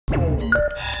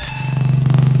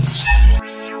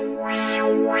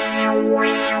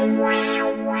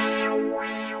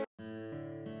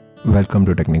Welcome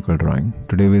to Technical Drawing.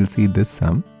 Today we'll see this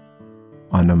sum.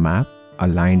 On a map, a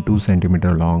line 2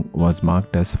 cm long was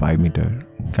marked as 5 meter.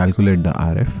 Calculate the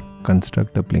RF.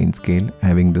 Construct a plane scale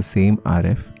having the same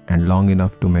RF and long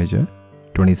enough to measure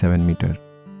 27 meter.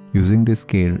 Using this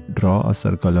scale, draw a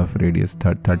circle of radius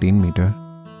 13 meter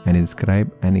and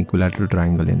inscribe an equilateral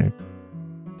triangle in it.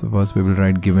 So first we will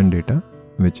write given data,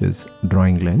 which is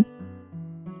drawing length.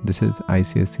 This is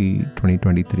ICSE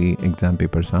 2023 exam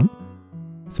paper sum.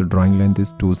 So drawing length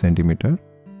is 2 cm.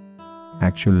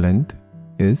 Actual length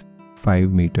is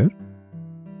 5 meter.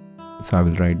 So I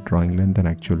will write drawing length and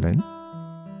actual length.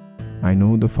 I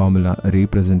know the formula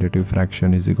representative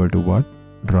fraction is equal to what?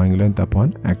 Drawing length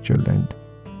upon actual length.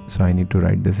 So I need to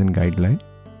write this in guideline.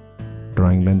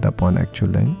 Drawing length upon actual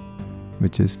length,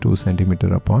 which is 2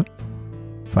 cm upon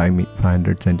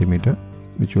 500 cm,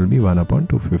 which will be 1 upon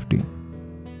 250.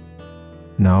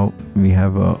 Now we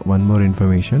have one more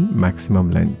information,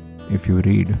 maximum length. If you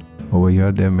read over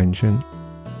here, they have mentioned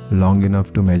long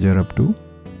enough to measure up to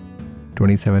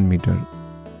 27 meter.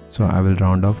 So I will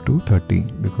round off to 30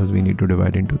 because we need to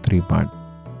divide into 3 parts.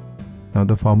 Now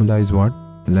the formula is what?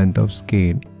 Length of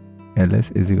scale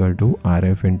LS is equal to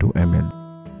RF into ML.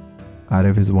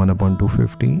 RF is 1 upon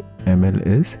 250, ML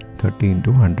is 30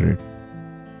 into 100,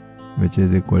 which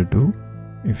is equal to,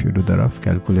 if you do the rough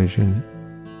calculation,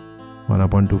 1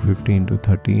 upon 250 into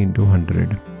 30 into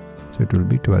 100. So it will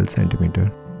be 12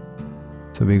 cm.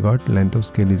 So we got length of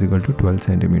scale is equal to 12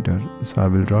 cm. So I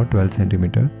will draw 12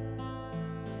 cm.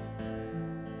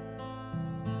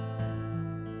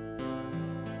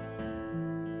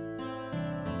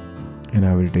 And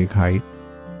I will take height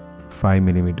 5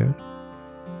 mm.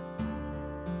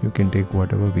 You can take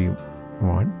whatever we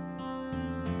want.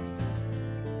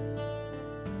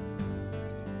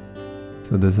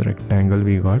 So this rectangle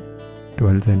we got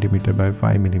 12 cm by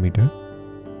 5 mm.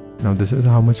 Now this is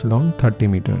how much long? 30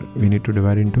 meter. We need to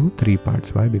divide into 3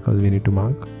 parts. Why? Because we need to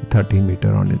mark 13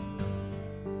 meter on it.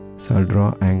 So I'll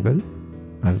draw angle.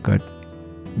 I'll cut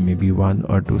maybe 1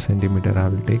 or 2 cm I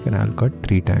will take, and I'll cut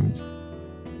 3 times.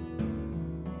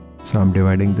 So I'm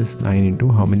dividing this line into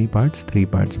how many parts? 3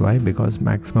 parts. Why? Because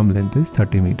maximum length is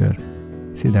 30 meter.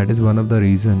 See, that is one of the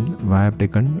reason why I've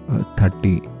taken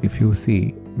 30. If you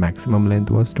see, maximum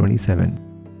length was 27.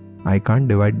 I can't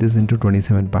divide this into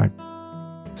 27 parts.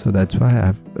 So that's why I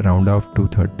have round off to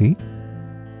 30.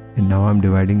 And now I'm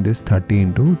dividing this 30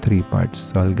 into 3 parts.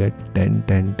 So I'll get 10,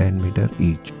 10, 10 meter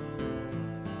each.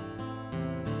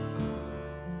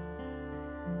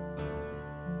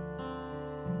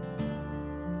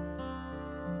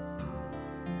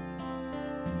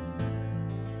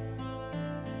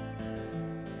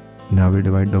 Now we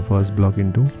divide the first block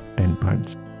into 10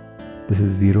 parts. This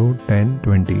is 0, 10,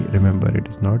 20. Remember, it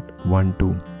is not 1,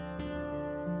 2.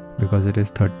 Because it is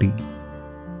 30.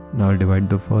 Now I'll divide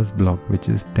the first block, which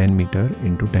is 10 meter,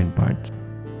 into 10 parts.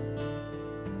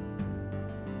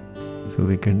 So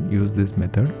we can use this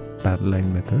method, parallel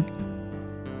line method.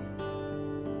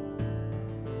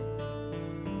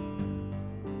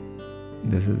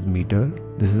 This is meter.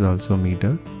 This is also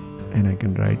meter. And I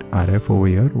can write RF over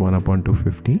here, 1 upon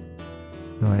 250.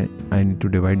 Now I need to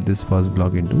divide this first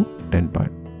block into 10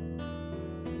 parts.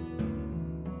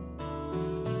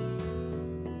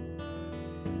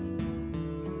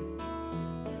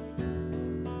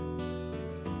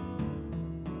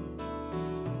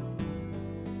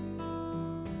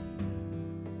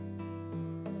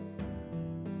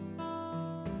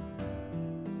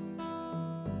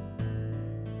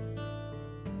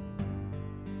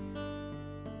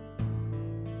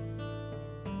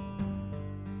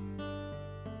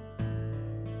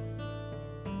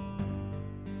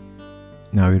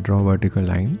 Now we draw a vertical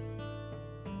line.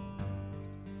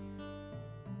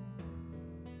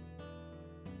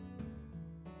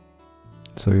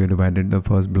 So you divided the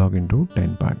first block into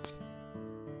 10 parts.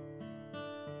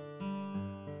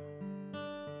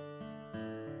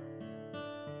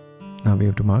 Now we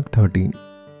have to mark 13.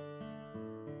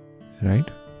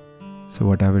 Right? So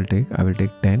what I will take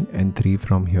 10 and 3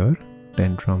 from here,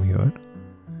 10 from here,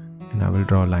 and I will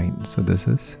draw a line. So this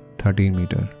is 13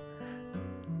 meter.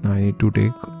 Now I need to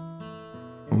take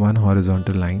one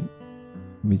horizontal line,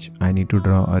 which I need to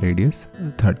draw a radius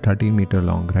 13 meter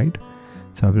long, right?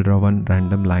 So I will draw one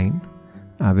random line.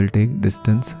 I will take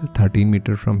distance 13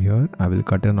 meter from here. I will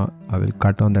cut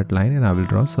on that line and I will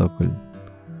draw a circle.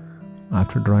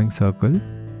 After drawing circle,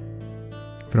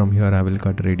 from here I will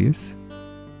cut radius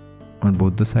on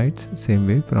both the sides, same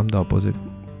way from the opposite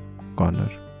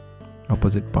corner,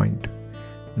 opposite point.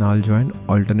 Now I'll join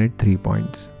alternate 3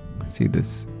 points. See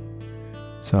this.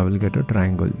 So I will get a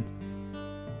triangle.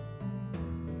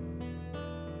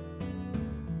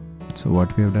 So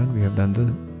what we have done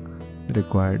the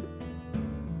required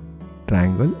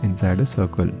triangle inside a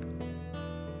circle.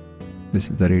 This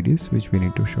is the radius which we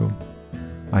need to show.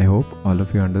 I hope all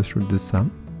of you understood this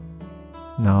sum.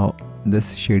 Now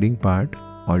this shading part,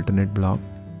 alternate block,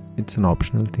 it's an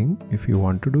optional thing. If you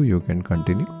want to do, you can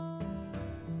continue.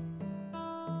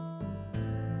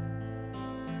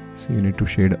 So you need to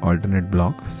shade alternate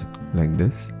blocks like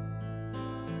this.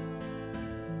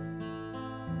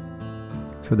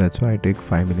 So that's why I take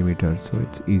 5 mm, so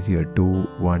it's easier, 2,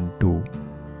 1, 2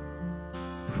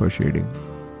 for shading.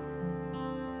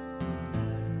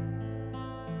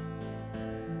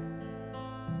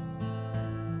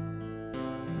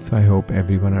 So I hope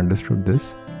everyone understood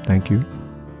this. Thank you.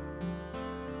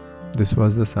 This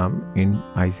was the sum in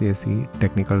ICSE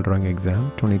Technical Drawing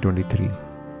Exam 2023.